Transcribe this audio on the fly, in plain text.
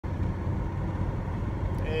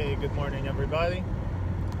good morning everybody.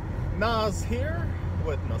 Naz here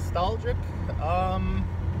with Nostalgic. On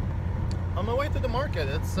my way to the market.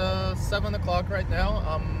 It's 7 o'clock right now.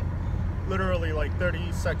 I'm literally like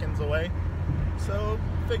 30 seconds away. So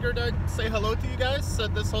figured I'd say hello to you guys,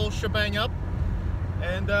 set this whole shebang up.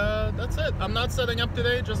 And that's it. I'm not setting up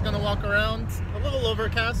today, just gonna walk around. A little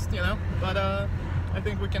overcast, you know, but I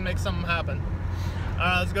think we can make something happen.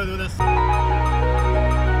 Let's go do this.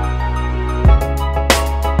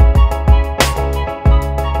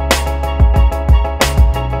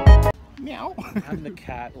 Meow. I'm the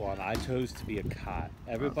cat one. I chose to be a cat.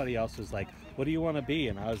 Everybody else was like, what do you want to be?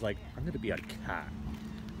 And I was like, I'm going to be a cat.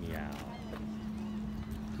 Meow.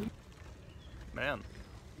 Man,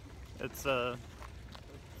 it's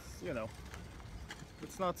you know,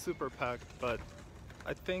 it's not super packed, but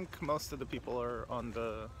I think most of the people are on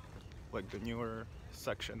the newer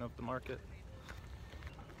section of the market.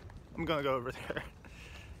 I'm gonna go over there.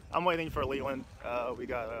 I'm waiting for Leiland. We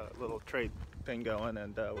got a little trade thing going,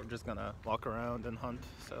 and we're just gonna walk around and hunt.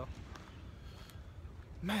 So,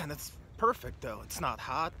 man, it's perfect though. It's not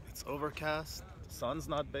hot. It's overcast. The sun's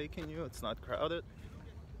not baking you. It's not crowded.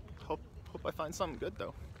 Hope I find something good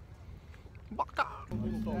though. Baka. You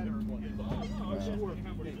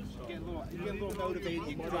get a little motivated,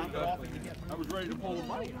 you can drop it off and you get... I was ready to pull the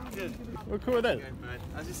mic. Good. We're cool with it. Good, man.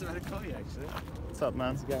 I was just about to call you, actually. What's up,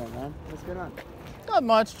 man? What's going on, man? What's going on? Not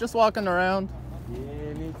much, just walking around.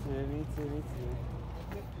 Yeah, me too.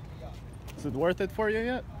 Is it worth it for you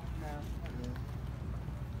yet?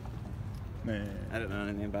 No. Man. I don't know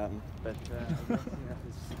anything about them, but I guess,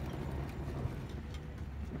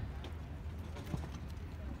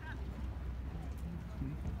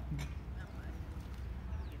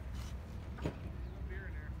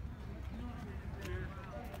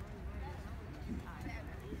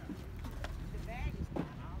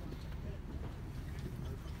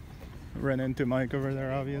 Ran into Mike over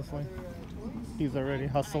there, obviously. He's already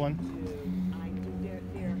hustling.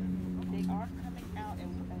 They are coming out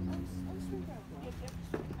and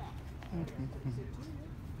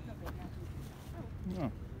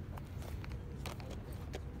Oh.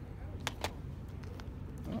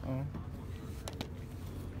 Uh-oh.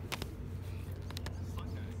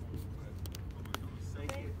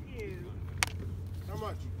 Thank you. How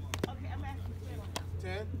much? Okay, I'm asking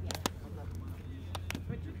 10? Yeah.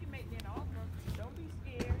 But you can make me an offer. Don't be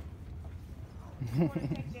scared. You want to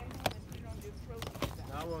take that home and put it on your throat.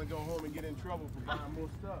 I want to go home and get in trouble for buying more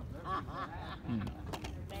stuff.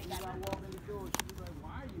 When I walk in the door, she's like, why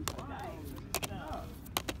are you buying all this stuff?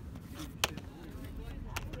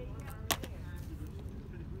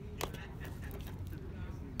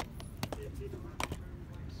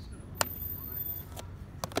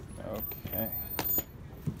 Okay.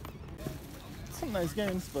 Some nice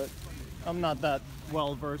games, but I'm not that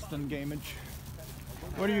well versed in gameage.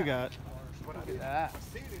 What do you got? Look at that.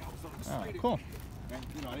 Oh, cool.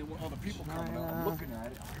 You know, I didn't want other people coming out. I'm looking at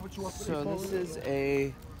it. What you want for So this is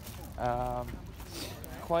a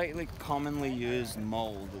quite commonly used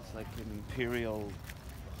mold. It's like an imperial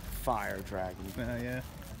fire dragon, Yeah.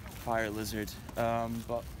 fire lizard.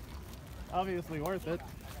 But Obviously worth it.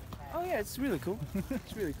 oh yeah, it's really cool.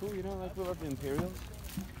 It's really cool. You know, like we love the imperials.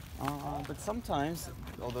 But sometimes,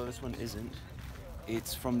 although this one isn't,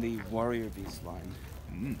 it's from the warrior beast line.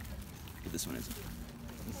 But this one isn't.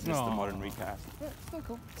 This is just the modern recast. But it's still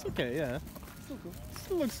cool. It's okay, yeah. Still cool.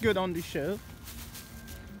 Still looks good on the show.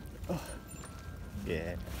 Oh.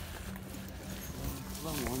 Yeah.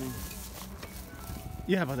 Long morning.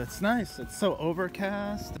 Yeah, but it's nice. It's so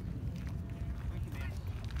overcast.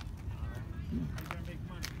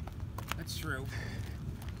 That's true.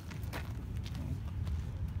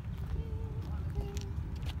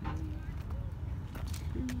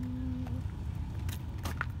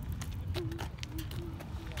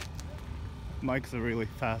 Mike's a really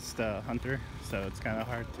fast hunter, so it's kind of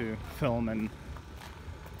hard to film and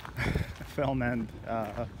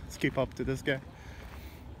keep up to this guy.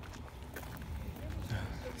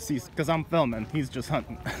 See, because I'm filming, he's just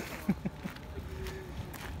hunting.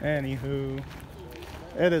 Anywho,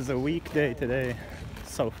 it is a weekday today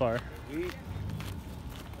so far.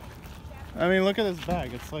 I mean, look at this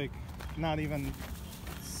bag. It's like not even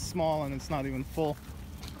small, and it's not even full.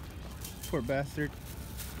 Poor bastard.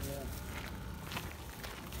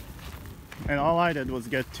 And all I did was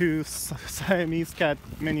get 2 Siamese cat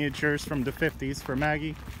miniatures from the 50s for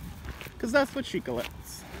Maggie, because that's what she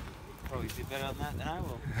collects. Probably do better on that than I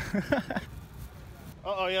will.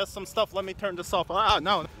 Uh-oh, yeah, some stuff. Let me turn this off. Ah,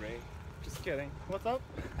 no. Ray. Just kidding. What's up?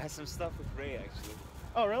 I have some stuff with Ray, actually.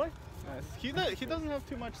 Oh, really? Nice. He doesn't have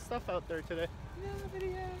too much stuff out there today. No, but he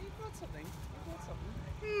brought something. He brought something.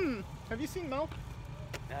 Have you seen Mel?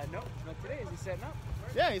 No, not today. Is he setting up?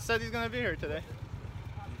 Yeah, he said he's gonna be here today.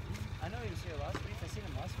 I know he was here last week. I seen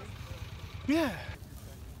him last week. Yeah.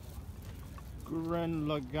 Gren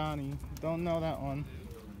Lagani. Don't know that one.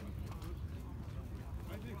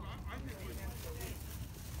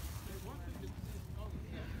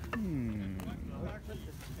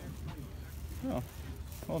 Oh,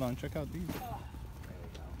 hold on. Check out these.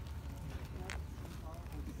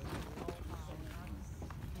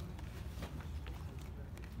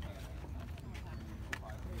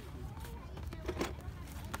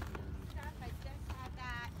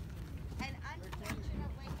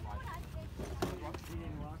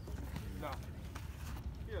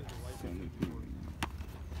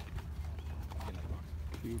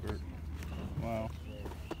 Wow.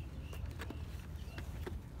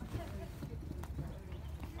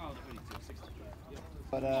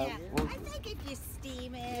 But I think if you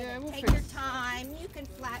steam it, we'll take fix- your time, you can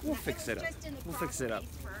flatten We'll it. fix It was it up. just in the We'll fix it up.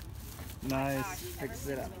 cross space for- nice. Fix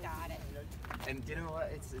it up. We got it. And you know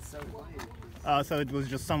what? It's so funny. So it was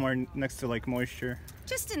just somewhere next to like moisture.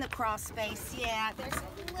 Just in the crawl space, yeah. There's a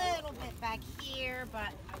little bit back here, but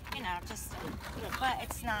you know, just. But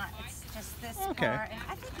it's not. It's just this Okay. part, and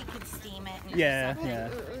I think you could steam it. And do Yeah, something. yeah.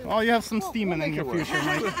 Well, you have some steaming in your future,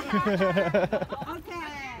 Mike. Okay.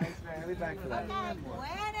 I'll be back for that.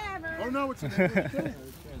 Whatever. Oh no, it's an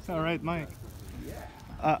All right, Mike.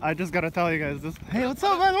 I just gotta tell you guys this. Hey, what's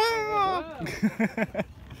up,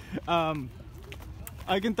 man?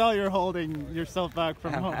 I can tell you're holding yourself back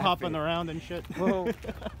from I'm hopping happy. around and shit. Well,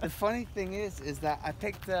 the funny thing is that I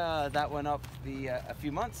picked that one up a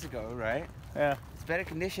few months ago, right? Yeah. It's better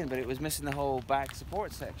condition, but it was missing the whole back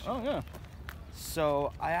support section. Oh yeah.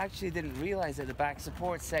 So I actually didn't realize that the back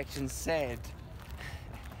support section said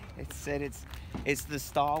it's the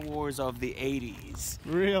Star Wars of the 80s.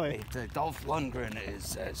 Really? Dolph Lundgren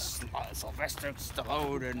is Sylvester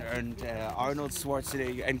Stallone and Arnold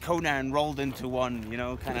Schwarzenegger and Conan rolled into one, you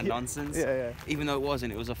know, kind of nonsense. Yeah, yeah. Even though it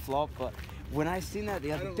wasn't, it was a flop. But when I seen that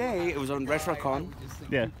the other day, it was on RetroCon,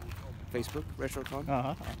 Yeah. Facebook, RetroCon.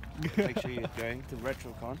 Uh huh. Make sure you're going to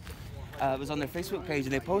RetroCon. It was on their Facebook page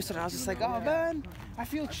and they posted it. And I was just like, oh man, I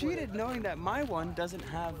feel cheated knowing that my one doesn't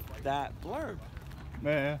have that blurb.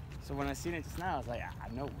 Yeah. So when I seen it just now, I was like,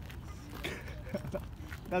 no.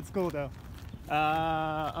 That's cool though.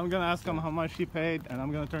 I'm gonna ask him how much he paid, and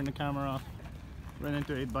I'm gonna turn the camera off. Ran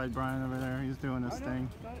into 8-Byte Brian over there. He's doing his thing.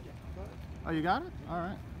 Oh, you got it? All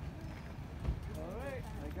right.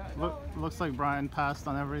 Looks like Brian passed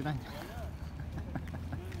on everything.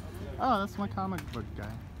 Oh, that's my comic book guy.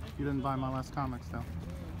 He didn't buy my last comics though.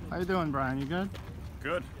 How you doing, Brian? You good?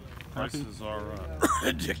 Good. Happy? Prices are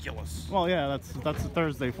ridiculous. Well, yeah, that's a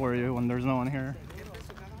Thursday for you when there's no one here.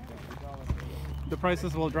 The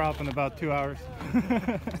prices will drop in about 2 hours.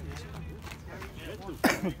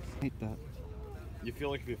 Hate that. You feel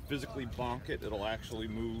like if you physically bonk it, it'll actually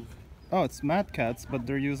move. Oh, it's Mad Cats, but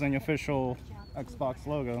they're using official Xbox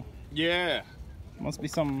logo. Yeah. Must be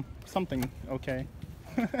something okay.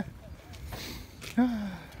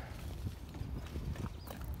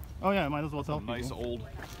 Oh yeah, might as well tell people. Nice old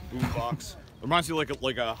boombox. Reminds you like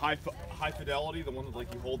a high fidelity, the one that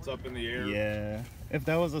like he holds up in the air. Yeah. If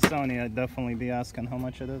that was a Sony, I'd definitely be asking how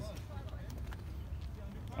much it is.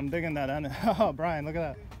 I'm digging that in. Oh, Brian, look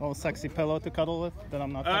at that little sexy pillow to cuddle with that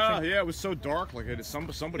I'm not touching. Yeah, it was so dark. Like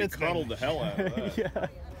somebody It's cuddled the hell out of that.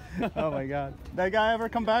 Yeah. Oh my God. That guy ever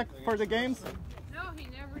come back for the games? No, he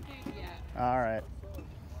never did yet. All right.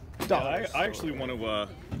 Yeah, I actually want to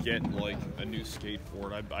get like a new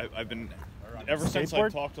skateboard. I've been ever since I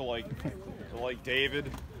Skateboard? talked to like David.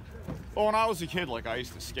 Well, when I was a kid, like I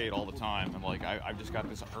used to skate all the time, and like I've just got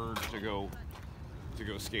this urge to go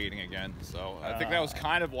skating again. So I think that was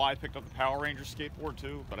kind of why I picked up the Power Ranger skateboard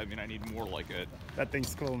too. But I mean, I need more like That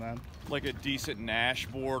thing's cool, man. a decent Nash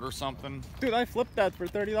board or something. Dude, I flipped that for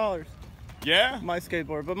 $30. Yeah. My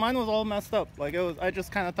skateboard, but mine was all messed up. Like I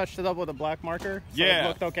just kind of touched it up with a black marker. So Yeah. It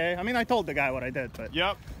looked okay. I mean, I told the guy what I did, but.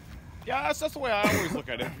 Yep. Yeah, that's the way I always look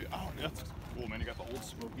at it. Oh, that's cool, man. You got the old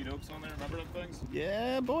Smoky Dokes on there. Remember them things?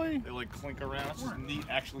 Yeah, boy. They like clink around. It's just neat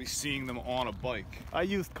actually seeing them on a bike. I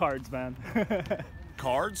used cards, man.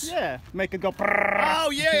 Cards? Yeah, make it go. Oh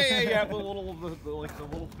yeah. The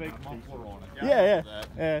little fake muffler on it. I Yeah. remember that.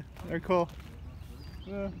 Yeah, they're cool.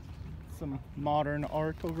 Some modern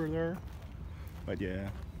art over there. But yeah.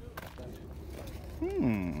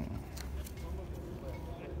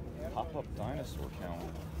 Pop-up dinosaur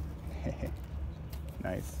calendar.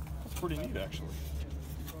 Nice. That's pretty neat, actually.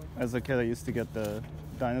 As a kid, I used to get the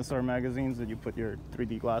dinosaur magazines that you put your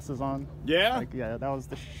 3D glasses on. Yeah. Like, yeah, that was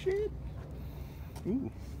the shit. Ooh.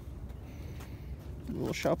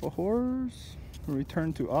 Little Shop of Horrors.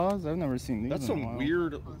 Return to Oz. I've never seen these. That's in a some while.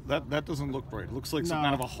 weird. That doesn't look right. It looks like some No.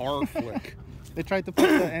 kind of a horror flick. They tried to put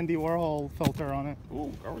the Andy Warhol filter on it.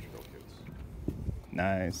 Ooh, Garbage Pail Kids.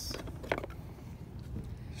 Nice.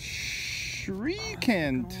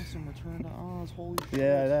 Shriekant. Some Return to Oz. Holy shit.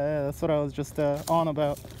 Yeah, that's what I was just on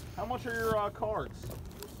about. How much are your cards?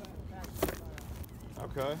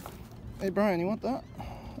 Okay. Hey Brian, you want that?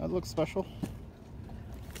 That looks special.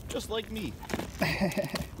 Just like me.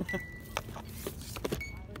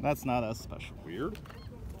 That's not as special. Weird.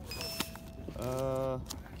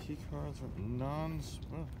 Key cards are nuns.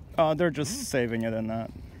 Oh, they're just saving it in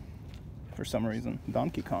that for some reason.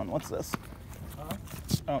 Donkey Kong, what's this?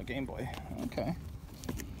 Oh, Game Boy. Okay.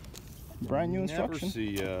 Brand new instruction. Never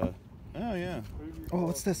see. Oh yeah. Oh,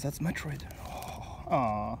 what's this? That's Metroid.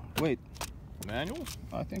 Oh, wait. Manual?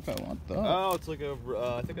 I think I want that. Oh, it's like a.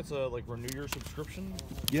 I think it's a like renew your subscription.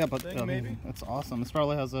 Yeah, but thing, I mean, maybe? that's awesome. This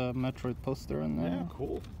probably has a Metroid poster in there. Yeah,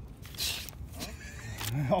 cool.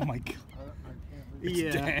 Oh my god.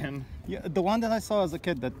 It's Dan. Yeah, the one that I saw as a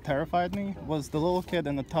kid that terrified me was the little kid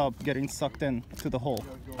in the tub getting sucked in to the hole.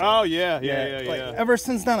 Oh yeah, yeah. Like, ever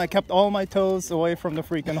since then, I kept all my toes away from the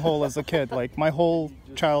freaking hole as a kid, like my whole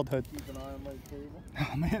childhood.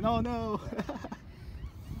 Oh man, oh no.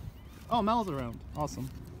 Oh, Mel's around. Awesome.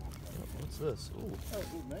 What's this? Ooh.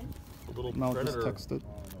 A little Mel just Predator texted.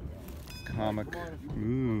 comic.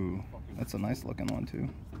 Ooh, that's a nice looking one too.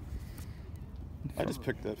 I just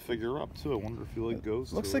picked that figure up too. I wonder if he like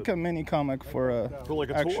goes. Looks to like it. a mini comic for like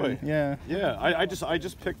a action. toy. Yeah. Yeah, I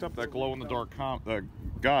just picked up that glow in the dark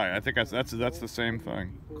guy. I think that's the same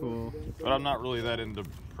thing. Cool. But I'm not really that into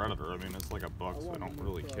Predator. I mean, it's like $1, so I don't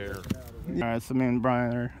really care. All right, so me and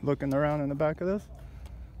Brian are looking around in the back of this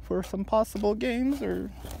for some possible games or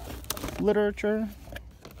literature,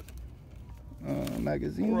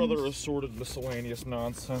 magazines. Or other assorted miscellaneous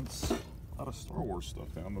nonsense. A lot of Star Wars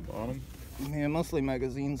stuff down the bottom. Yeah, mostly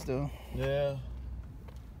magazines though. Yeah.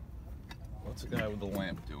 What's the guy with the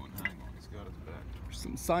lamp doing? Hang on, he's got his back.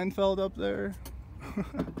 Some Seinfeld up there.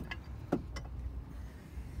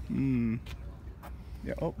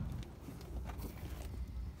 Yeah. Oh.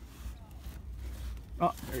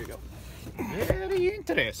 Oh, there you go. Very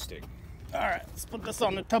interesting. All right, let's put this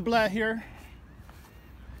on the tablet here.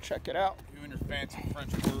 Check it out. You and your fancy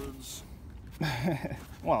French words.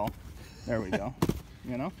 Well, there we go.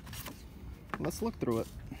 You know, let's look through it.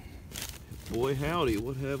 Boy howdy,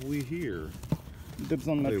 what have we here? Dibs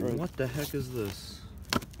on Wait, Metroid. what the heck is this?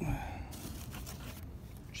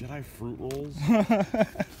 Jedi fruit rolls?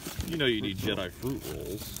 You know you need Jedi fruit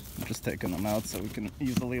rolls. I'm just taking them out so we can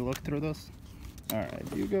easily look through this. All right,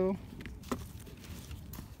 you go.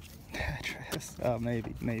 Oh,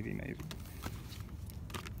 maybe.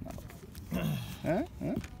 No. Huh?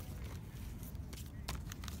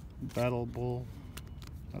 Battle Bull.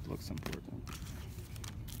 That looks important.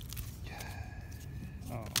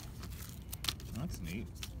 Oh, That's neat.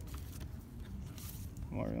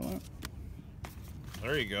 Wario Land.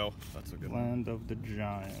 There you go. That's a good one. Land of the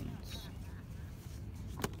Giants.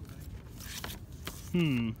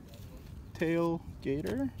 Tail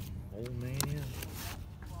Gator. Old Mania.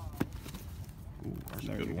 Ooh, there's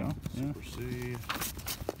There a good you one. go, yeah. Super C.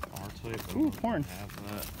 R-Type. Ooh, porn. Have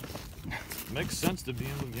that. Makes sense to be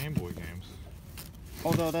in the Game Boy games.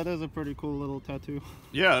 Although that is a pretty cool little tattoo.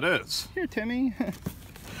 Yeah, it is. Here, Timmy.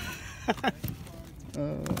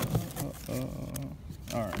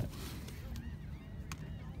 All right.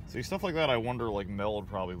 See, stuff like that, I wonder, like, Mel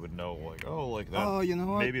probably would know, like, oh, like that. Oh, you know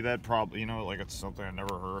what? Maybe that probably, you know, like, it's something I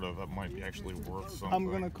never heard of that might be actually worth something.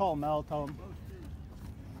 I'm gonna call Mel. Tell him.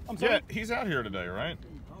 I'm sorry. Yeah, he's out here today, right?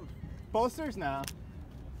 Posters? Nah.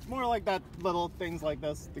 It's more like that little things like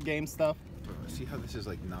this, the game stuff. See how this is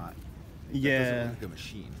like not. That Yeah. doesn't look like a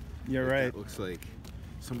machine. You're Like, right. It looks like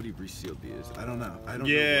somebody resealed these. I don't know. I don't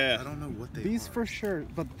Yeah. know. I don't know what they These are. for sure,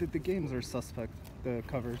 but the games are suspect. The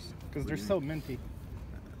covers, because they're so minty.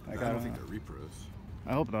 I don't think they're repros.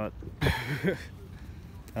 I hope not.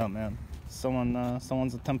 Oh man,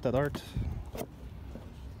 someone's attempted art.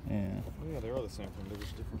 Yeah. Oh, yeah, they are the same thing. They're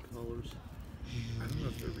just different colors. I don't know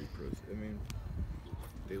if they're repros. I mean,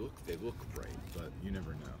 they look right, but you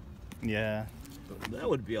never know. Yeah. That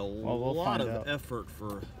would be a we'll lot find of out. effort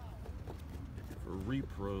for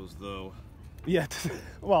repros, though. Yeah.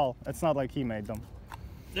 Well, it's not like he made them.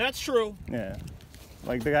 That's true. Yeah.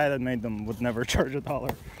 Like the guy that made them would never charge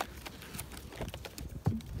 $1.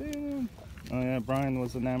 Damn. Oh yeah, Brian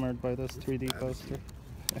was enamored by this 3D poster.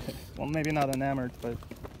 Well, maybe not enamored, but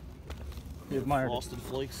he admired it. Frosted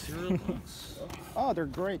Flakes cereal box. Oh, they're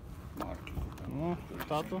great. No,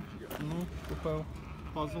 tato. No, kupo.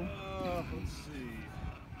 puzzle. Let's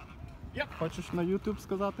see. Хочеш на YouTube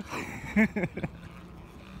сказати?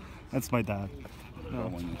 That's my dad.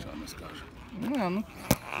 Ну,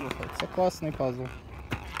 слухай, це класний пазл.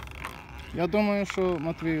 Я думаю, що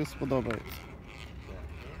Матвію сподобається.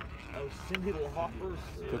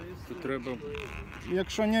 Тут треба.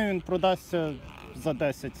 Якщо ні, він продасться за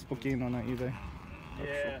 10 спокійно на eBay.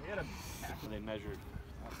 They measured.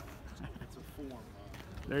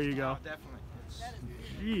 There you go.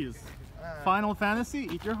 Jeez. Final Fantasy,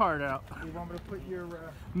 eat your heart out. You want me to put your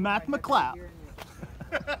Matt McCloud.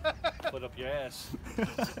 Put up your ass. How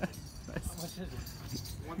much is it?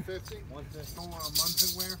 150. 150. Don't want a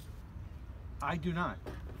Munsonware? I do not.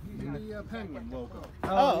 The penguin logo. Oh,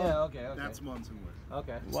 yeah, okay. That's Munsonware.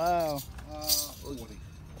 Okay. Wow. 40.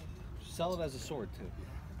 Sell it as a sword too.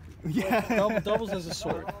 Yeah. Doubles as a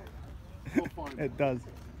sword. It does.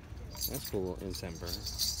 That's cool. Incense burner.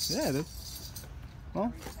 Yeah, it is. Well,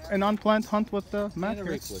 an unplanned hunt with the And a Matt.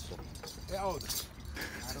 rake whistle. Oh,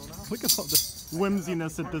 I don't know. Look at all the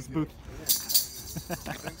whimsiness at this booth.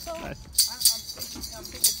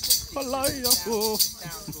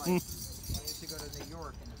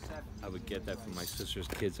 I would get that for my sister's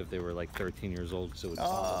kids if they were like 13 years old, so it would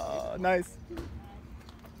Oh, nice.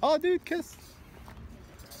 Oh, dude, kiss.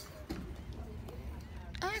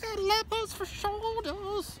 I got lepers for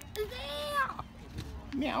shoulders. Yeah.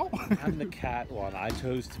 Meow. I'm the cat one. I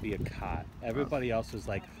chose to be a cat. Everybody else was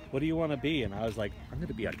like, what do you want to be? And I was like, I'm going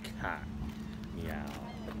to be a cat. Meow.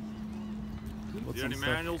 Do you have any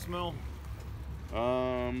manuals, Mel?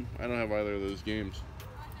 I don't have either of those games.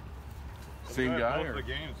 Same guy? Both Or? the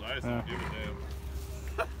games. I just don't give a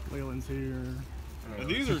damn. Leiland's here. And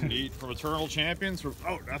these are neat from Eternal Champions.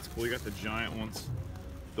 Oh, that's cool. You got the giant ones.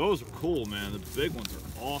 Those are cool, man. The big ones are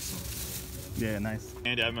awesome. Yeah, nice.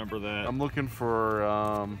 Andy, I remember that. I'm looking for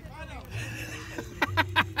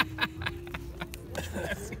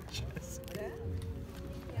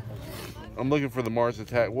I'm looking for the Mars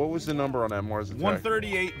Attack. What was the number on that Mars Attack?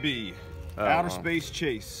 138B. Outer Space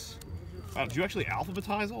Chase. Did you actually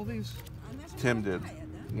alphabetize all these? Tim did. God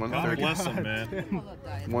 130. bless him, man.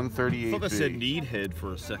 138B. I thought that said need head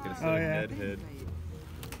for a second instead Oh, of yeah. head head.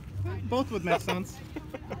 Both would make sense.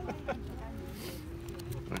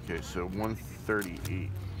 Okay, so 138.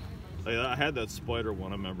 Yeah, I had that spider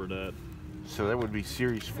one. I remember that. So that would be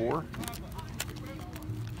Series 4.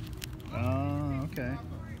 Oh, okay.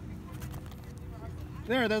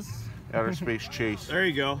 There it is. Outer Space Chase. There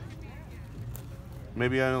you go.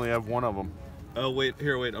 Maybe I only have one of them. Oh wait,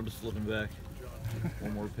 here, wait. I'm just flipping back.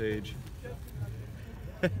 One more page.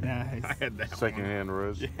 Nice. I had that. Secondhand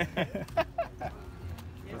Rose. They're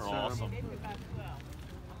awesome.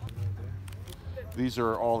 These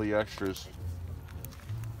are all the extras.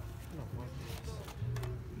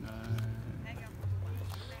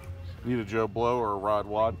 Need a Joe Blow or a Rod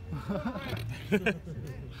Wad?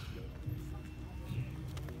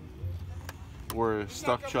 Or a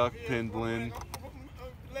Stuck Chuck, Pinned Lin.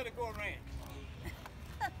 Let it go around.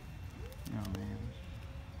 Oh, man.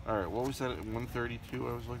 Alright, what was that at 132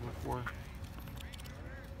 I was looking for?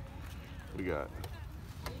 We got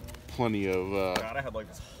plenty of God, I had like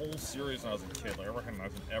this whole series when I was a kid. Like, I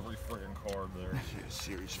recognized every friggin' card there.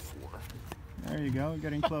 Series 4. There you go,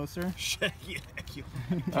 getting closer. Yeah,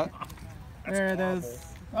 There it is.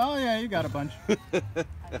 Oh yeah, you got a bunch.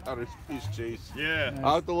 Outer Space Chase. yeah.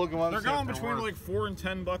 I'll have to look them up. They're see if going they're between worth. like $4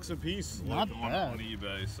 and $10 a piece. Not Like, bad. on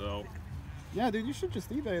eBay. So Yeah, dude, you should just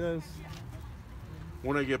eBay those.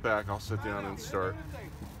 When I get back, I'll sit down and start.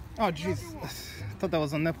 Oh jeez, I thought that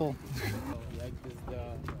was a nipple. Like,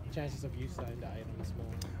 the chances of you selling the item is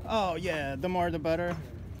more. Oh yeah, the more the better.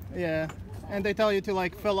 Yeah, and they tell you to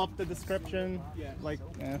like fill up the description. Yeah. Like,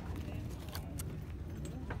 yeah.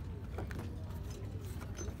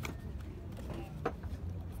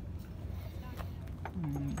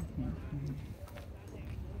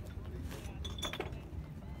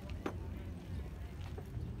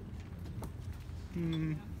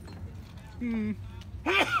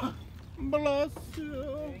 Bless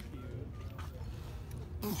you.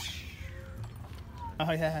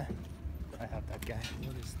 Oh yeah, I have that guy.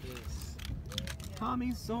 What is this?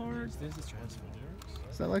 Tommy's sword. Is this a Transformers?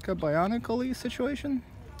 Is that like a Bionically situation?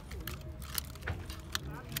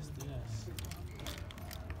 What is this?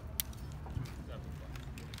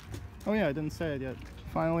 Oh yeah, I didn't say it yet.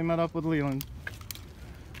 Finally met up with Leiland.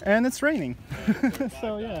 And it's raining.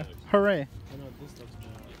 So yeah, hooray. I know what this looks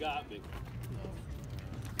about. you got me.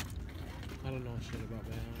 I don't know shit about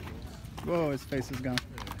Bionicles. Whoa, his face is gone.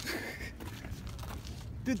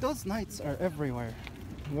 Dude, those knights are everywhere.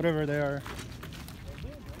 Whatever they are.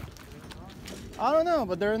 I don't know,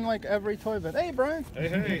 but they're in like every toy bin. Hey, Brian. Hey,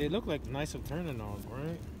 hey. They look like nice of turning on,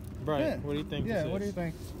 right? Brian, Yeah. what do you think? Yeah, this what do you is?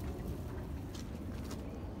 think?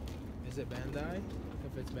 Is it Bandai?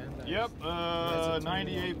 If it's Bandai. Yep, Knights of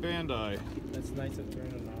 98 Bandai. That's nice of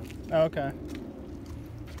turning on. Oh, okay.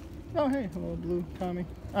 Oh, hey, a little blue Tommy.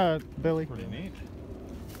 Billy. Pretty neat.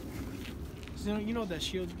 So you know that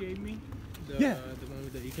shield you gave me? The, Yeah. The one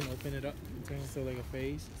that you can open it up and turn it to like a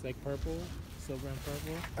face. It's like purple, silver and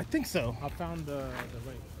purple. I think so. I found the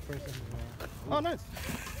right person. Oh, nice.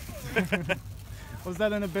 Was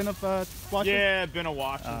that in a bin of watches? Yeah, been a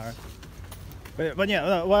watches. All right. But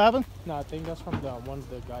yeah, what happened? No, I think that's from the one of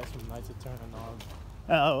the guys from Knights of Turning on.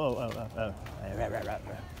 Oh.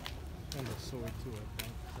 And the sword too, I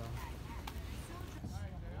think.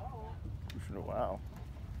 So. Wow.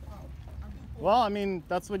 Well, I mean,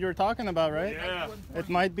 that's what you were talking about, right? Yeah. It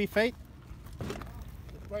might be fate.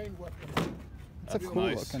 Playing weapon. It's a That's cool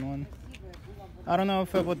nice. looking one. I don't know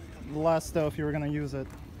if it would last though if you were gonna use it.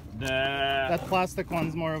 Nah. That plastic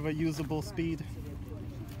one's more of a usable speed.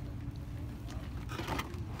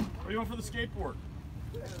 What are you going for the skateboard?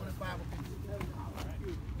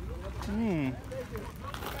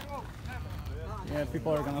 Yeah,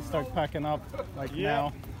 people are gonna start packing up like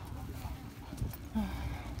Yeah. now.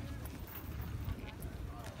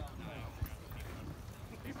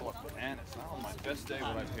 People are bananas. Not on my best day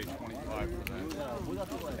would I pay 25 for that.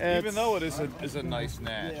 It's Even though it is a nice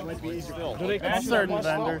natch. Still. Do they cost certain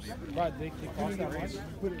that much? vendors. Right, they cost that much?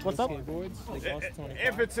 What's up? Skateboards, they cost 25.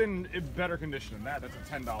 If it's in better condition than that, that's a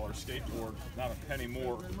 $10 skateboard, not a penny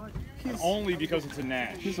more. Only because it's a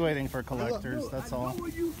Nash. He's waiting for collectors, that's all.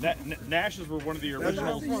 Nashes were one of the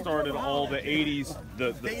originals that started all the 80s,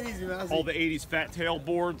 all the 80s fat tail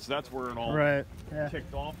boards. That's where it all Right. Yeah.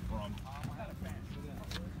 kicked off from.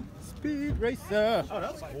 Speed racer. Oh,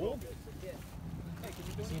 that's cool.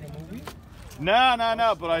 Seen a movie?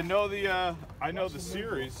 No, but I know the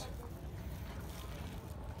series.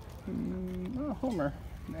 Oh, Homer.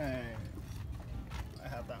 Hey. I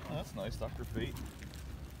have that one. That's nice, Dr. Fate.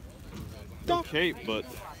 No cape, but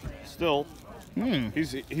still,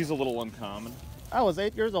 he's a little uncommon. I was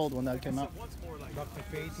 8 years old when that came out. Dr.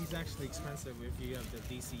 Fate, he's actually expensive if you have the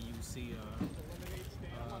DCUC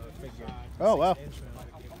figure. Oh, wow. 6 inch one.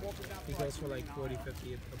 He goes for like 40, 50 a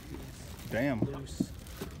piece. Damn. Loose.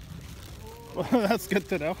 Well, that's good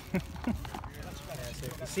to know. Yeah, so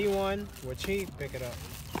if you see one, we're cheap, pick it up.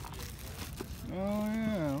 Oh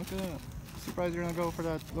yeah, look at that. Surprised you're gonna go for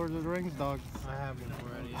that Lord of the Rings dog. I have one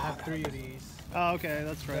already. I have 3 of these. Oh, okay,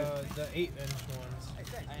 that's right. The 8-inch ones.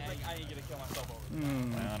 I ain't gonna kill myself over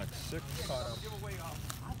Bionic 6.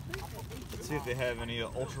 Let's see if they have any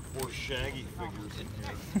Ultra Force Shaggy figures in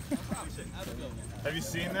here. Have you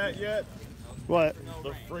seen that yet? What?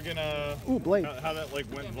 The friggin' Ooh, Blade. how that like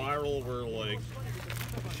went viral, where like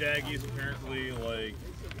Shaggy's apparently like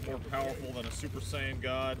more powerful than a Super Saiyan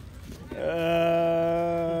God.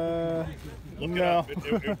 Look it no. up.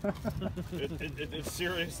 It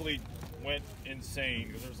seriously went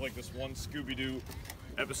insane. 'Cause there's like this one Scooby-Doo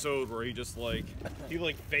episode where he just like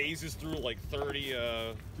phases through like 30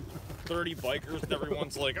 bikers, and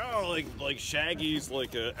everyone's like, oh, like Shaggy's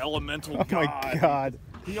like a elemental Oh god. my god.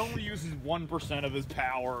 He only uses 1% of his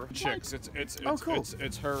power. Chicks, it's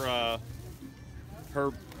her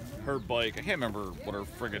bike. I can't remember what her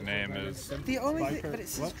friggin' name is. The only thing, but it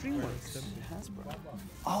says DreamWorks. Hasbro.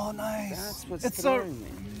 Oh, nice. That's what's It's throwing me.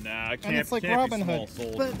 Nah, I can't. And it's like can't Robin be Hood.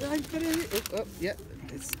 small-souled. But yeah,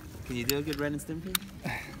 it's. Can you do a good Ren and Stimpy?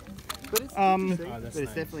 But it's that's but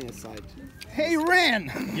it's definitely a side. Hey,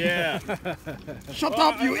 Ren! Yeah. Shut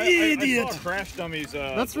up, you idiot! I saw Crash Dummies.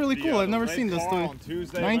 That's really cool. I've never seen this toy.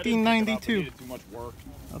 1992. Too much work.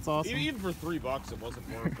 That's awesome. Even for $3, it wasn't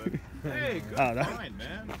worth it. Hey, good Oh, no. find,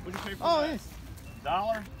 man. What'd you pay for Oh, that? nice.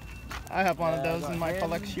 $1? I have one of those in my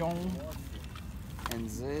collection. And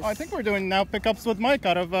this. Oh, I think we're doing now pickups with Mike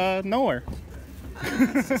out of nowhere.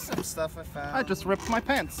 This is some stuff I found. I just ripped my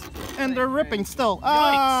pants. And they're ripping still.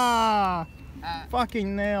 Ah!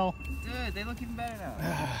 Fucking nail. Dude, they look even better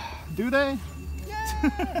now. Do they?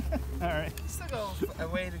 Yeah. Alright. Still go a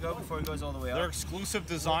way to go before it goes all the way They're up. exclusive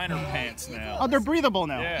designer pants now. Oh, they're breathable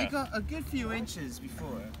now. Yeah. You got a good few inches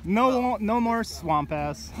before. No more swamp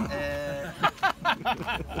ass.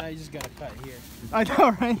 Now you just gotta cut here. I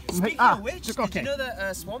know, right? Speaking of which, did okay. you know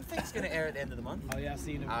that Swamp Thing's gonna air at the end of the month? Oh yeah, I've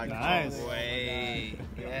seen it. Nice. No way.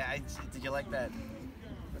 Yeah, did you like that?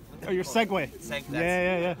 Oh, your segue.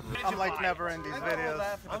 Yeah. That's- I'm like never in these videos.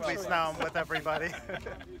 At least now I'm with everybody.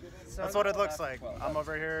 That's what it looks like. I'm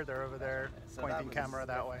over here, they're over there, pointing camera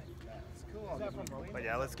that way. But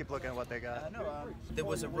yeah, let's keep looking at what they got. There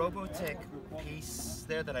was a Robotech piece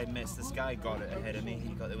there that I missed. This guy got it ahead of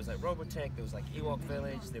me. There was like Robotech, there was like Ewok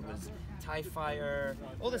Village, there was TIE Fire,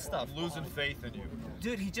 all this stuff. Losing faith in you.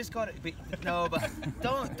 Dude, he just got it. But, no, but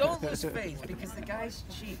don't lose faith because the guy's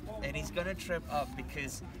cheap and he's gonna trip up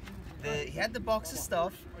because he had the box of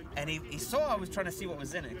stuff and he saw I was trying to see what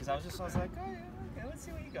was in it because I was like, oh yeah, okay, let's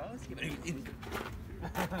see what you got. Let's see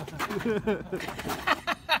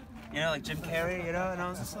you know, like Jim Carrey, you know, and I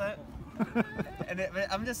was just like,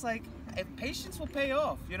 I'm just like, patience will pay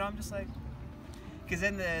off, you know. I'm just like, because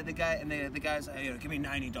then the guy was like, you know, give me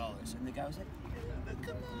 $90, and the guy was like,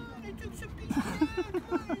 come on, I took some pieces out,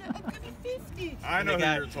 come on, I'll give you 50. I know who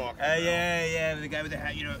you're talking about. Yeah, the guy with the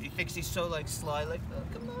hat, you know, he thinks he's so like sly, like, oh,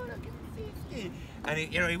 come on, I'll give you 50. And he,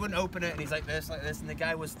 you know, he wouldn't open it, and he's like this, and the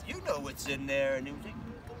guy was, you know what's in there, and he was like,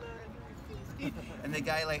 and the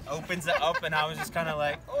guy like opens it up, and I was just kind of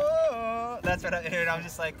like, oh, that's what I heard. I was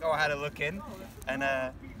just like, oh, I had to look in, and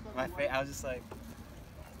I was just like,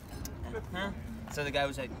 huh? So the guy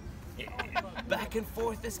was like, yeah. Back and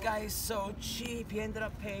forth. This guy is so cheap. He ended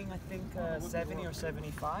up paying, I think, 70 or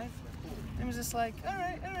 75. And he was just like, all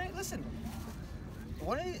right, listen,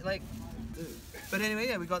 what are you like? But anyway,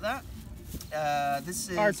 yeah, we got that. This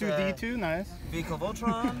is R2D2, nice. Vehicle of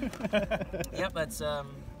Ultron. Yep, that's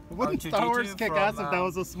Wouldn't Star Wars kick ass if that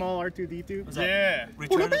was a small R2D2? Yeah.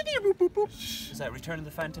 Is that Return of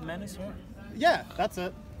the Phantom Menace, right? Yeah, that's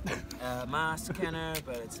it. Mask Kenner,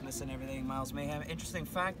 but it's missing everything. Miles Mayhem. Interesting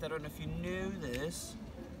fact, I don't know if you knew this,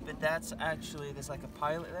 but that's actually, there's like a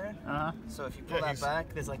pilot there. Uh-huh. So if you pull that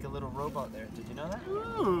back, there's like a little robot there. Did you know that?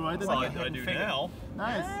 Ooh, I didn't know. I do now.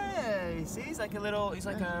 Nice. Yeah, you see, he's like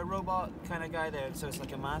a robot kind of guy there. So it's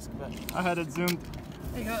like a mask, but... I had it zoomed.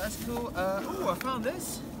 There you go, that's cool. Ooh, I found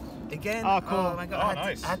this. Again, oh, cool. Oh my god,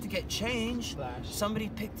 nice. I had to get change. Somebody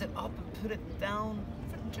picked it up and put it down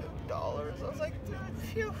for $2. I was like, dude,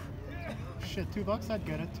 phew. Shit, $2, I'd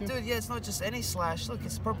get it too. Dude, yeah, it's not just any slash. Look,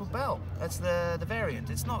 it's purple belt. That's the variant.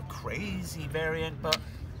 It's not crazy variant, but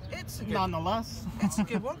it's a good. Nonetheless. It's a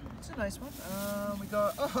good one. It's a nice one. We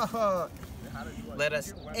got. Oh, let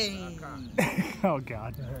us. Hey. Oh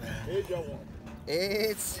God.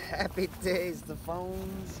 It's Happy Days. The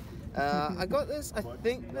phones. I got this. I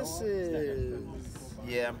think this is.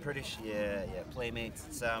 Yeah, I'm pretty sure. Yeah. Playmates.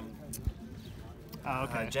 It's Oh,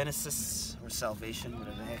 okay. Genesis or Salvation,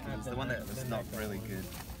 whatever the heck it is. The one that was not really good.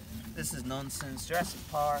 This is nonsense. Jurassic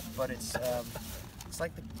Park, but it's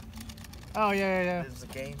like the. Oh yeah. It's a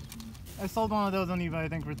game. I sold one of those on eBay, I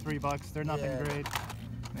think, for $3. They're nothing great.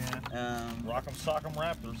 Yeah. Rock'em Sock'em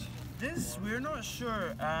Raptors. This we're not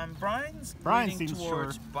sure. Brian's Brian leaning seems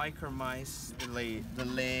towards sure. Biker Mice, the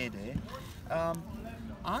lady.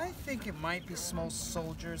 I think it might be Small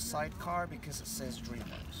Soldiers Sidecar because it says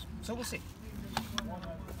DreamWorks. So we'll see.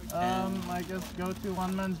 I guess go to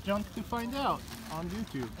One Man's Junk to find out on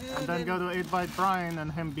YouTube. And then go to 8byte Brian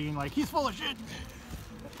and him being like, he's full of shit!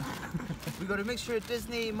 We got to make sure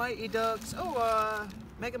Disney, Mighty Ducks,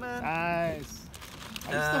 Mega Man. Nice.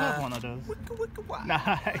 I used to have one of those. Wicka.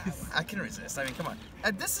 Nice. I can resist. I mean, come on.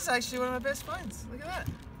 This is actually one of my best finds. Look at that.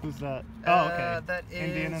 Who's that? Oh, okay. That is...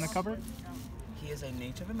 Indian in a cupboard? He is a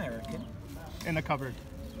Native American. In the cupboard.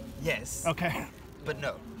 Yes. Okay. But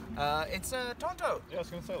no. It's Tonto. Yeah, I was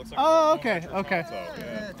gonna say, it looks like okay.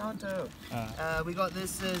 Yeah, Tonto. We got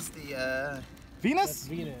this as the Venus?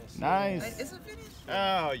 Venus. Nice. Is it Venus?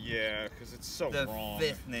 Oh yeah, because it's so The wrong.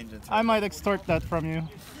 5th Ninja Turtle. I might extort that from you.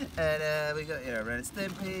 And we got Ren and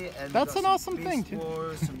Stimpy. And That's we got an awesome Beast thing, too.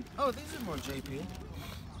 Wars, oh, these are more JP.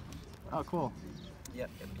 Oh, cool. Yep.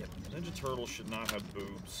 Ninja Turtles should not have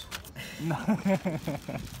boobs.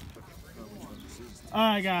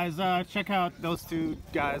 Alright guys, check out those two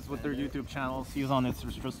guys with their YouTube channels. He's on its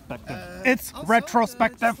retrospective. It's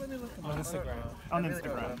retrospective! On Instagram. On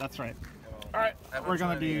Instagram, that's right. Alright, we're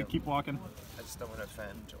gonna keep walking. I just don't want to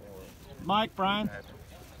offend or... Mike, Brian,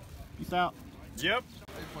 peace out. Yep.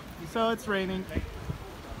 So it's raining.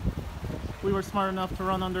 We were smart enough to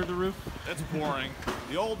run under the roof. That's boring.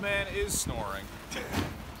 The old man is snoring.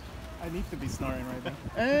 I need to be snoring right now.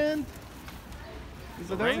 And...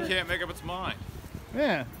 The rain can't make up its mind.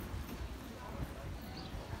 Yeah.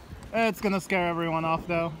 It's gonna scare everyone off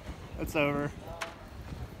though. It's over.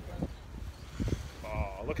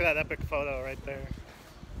 Oh, look at that epic photo right there.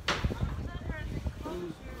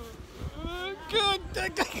 Good.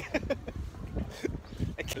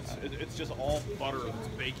 It's just all butter that's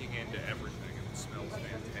baking into everything and it smells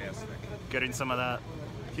fantastic. Getting some of that.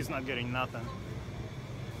 He's not getting nothing.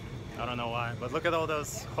 I don't know why, but look at all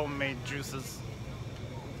those homemade juices.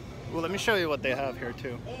 Well, let me show you what they have here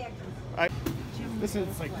too. This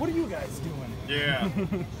is like, what are you guys doing? Yeah.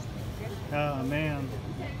 Oh man.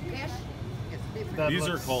 That These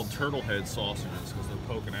are looks- called turtle head sausages because they're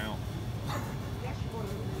poking out.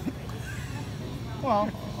 Well,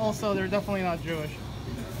 also they're definitely not Jewish.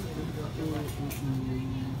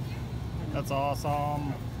 That's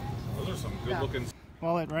awesome. Those are some good looking.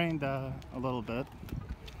 Well, it rained a little bit,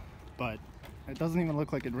 but it doesn't even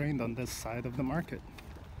look like it rained on this side of the market.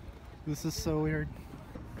 This is so weird.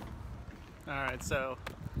 Alright, so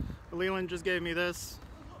Leiland just gave me this.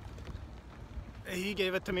 He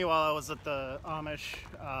gave it to me while I was at the Amish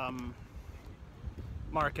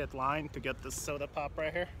market line to get this soda pop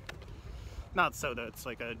right here. Not soda, it's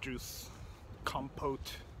like a juice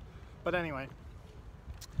compote. But anyway,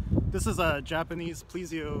 this is a Japanese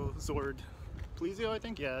plesiosaur. Plesio, I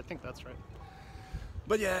think? Yeah, I think that's right.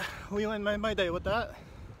 But yeah, Leiland made my day with that.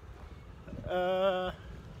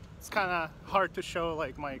 It's kind of hard to show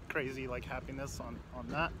like my crazy like happiness on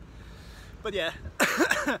that. But yeah,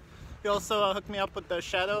 he also hooked me up with the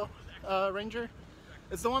Shadow Ranger.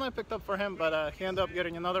 It's the one I picked up for him, but he ended up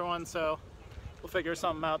getting another one, so we'll figure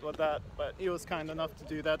something out with that. But he was kind enough to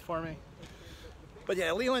do that for me. But yeah,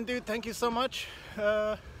 Leiland, dude, thank you so much.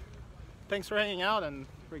 Thanks for hanging out and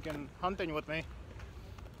freaking hunting with me.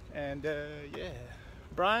 And yeah,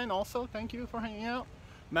 Brian, also thank you for hanging out.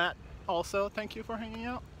 Matt, also thank you for hanging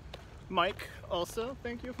out. Mike, also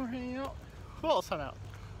thank you for hanging out. Who else hung out?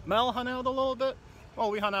 Mel hung out a little bit.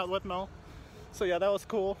 Well, we hung out with Mel, so yeah, that was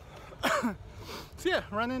cool. So yeah,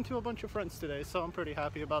 ran into a bunch of friends today, so I'm pretty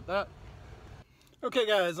happy about that. Okay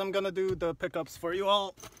guys, I'm gonna do the pickups for you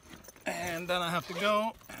all, and then I have to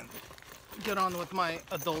go and get on with my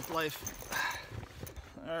adult life.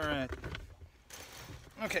 Alright.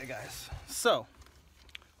 Okay guys, so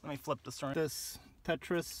let me flip this around. This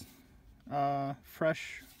Tetris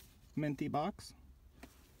fresh minty box.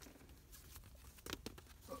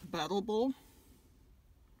 Battle Bowl,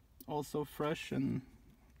 also fresh and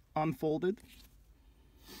unfolded.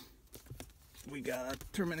 We got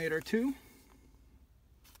Terminator 2.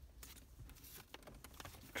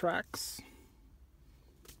 Tracks.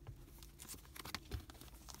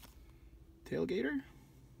 Tailgater.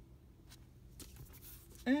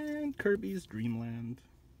 And Kirby's Dream Land.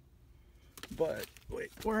 But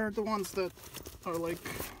wait, where are the ones that are like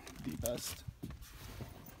the best?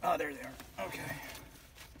 Oh, there they are. Okay.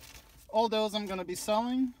 All those I'm gonna be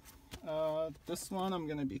selling. This one I'm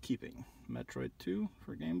gonna be keeping. Metroid 2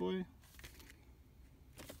 for Game Boy.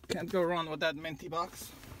 Can't go wrong with that minty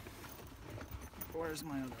box. Where's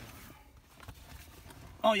my other one?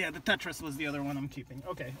 Oh yeah, the Tetris was the other one I'm keeping.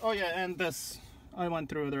 Okay. Oh yeah, and this. I went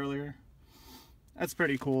through it earlier. That's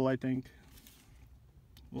pretty cool, I think.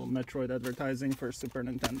 Little Metroid advertising for Super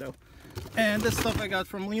Nintendo. And this stuff I got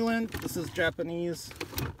from Leiland. This is Japanese.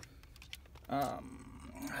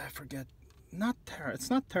 I forget. Not Terra. It's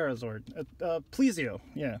not Terrazord. Plesio.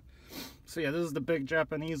 Yeah. So yeah, this is the big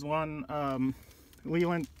Japanese one.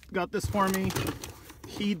 Leiland got this for me.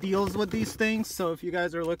 He deals with these things, so if you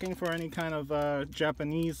guys are looking for any kind of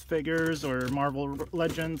Japanese figures or Marvel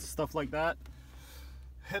Legends, stuff like that,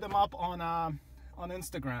 hit him up on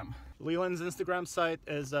Instagram. Leiland's Instagram site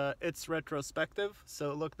is It's Retrospective,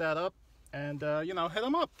 so look that up and you know, hit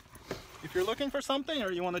him up. If you're looking for something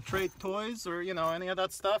or you want to trade toys or, you know, any of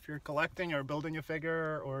that stuff, you're collecting or building a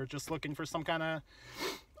figure or just looking for some kind of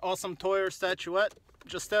awesome toy or statuette,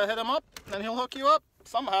 just hit him up and he'll hook you up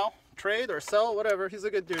somehow. Trade or sell, whatever. He's a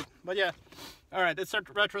good dude. But yeah, all right, it's a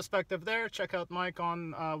retrospective there. Check out Mike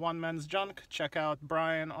on One Men's Junk. Check out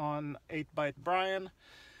Brian on 8-Byte Brian.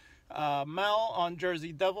 Mel on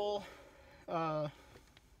Jersey Devil.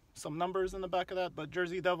 Some numbers in the back of that, but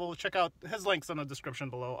Jersey Devil, check out his links in the description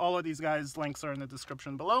below. All of these guys' links are in the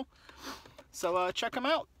description below, so check them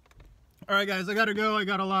out. All right guys, I gotta go. I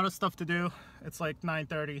got a lot of stuff to do. It's like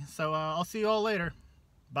 9:30, so I'll see you all later.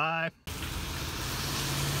 Bye.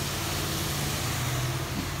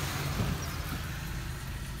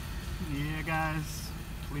 Yeah guys,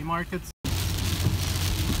 flea market's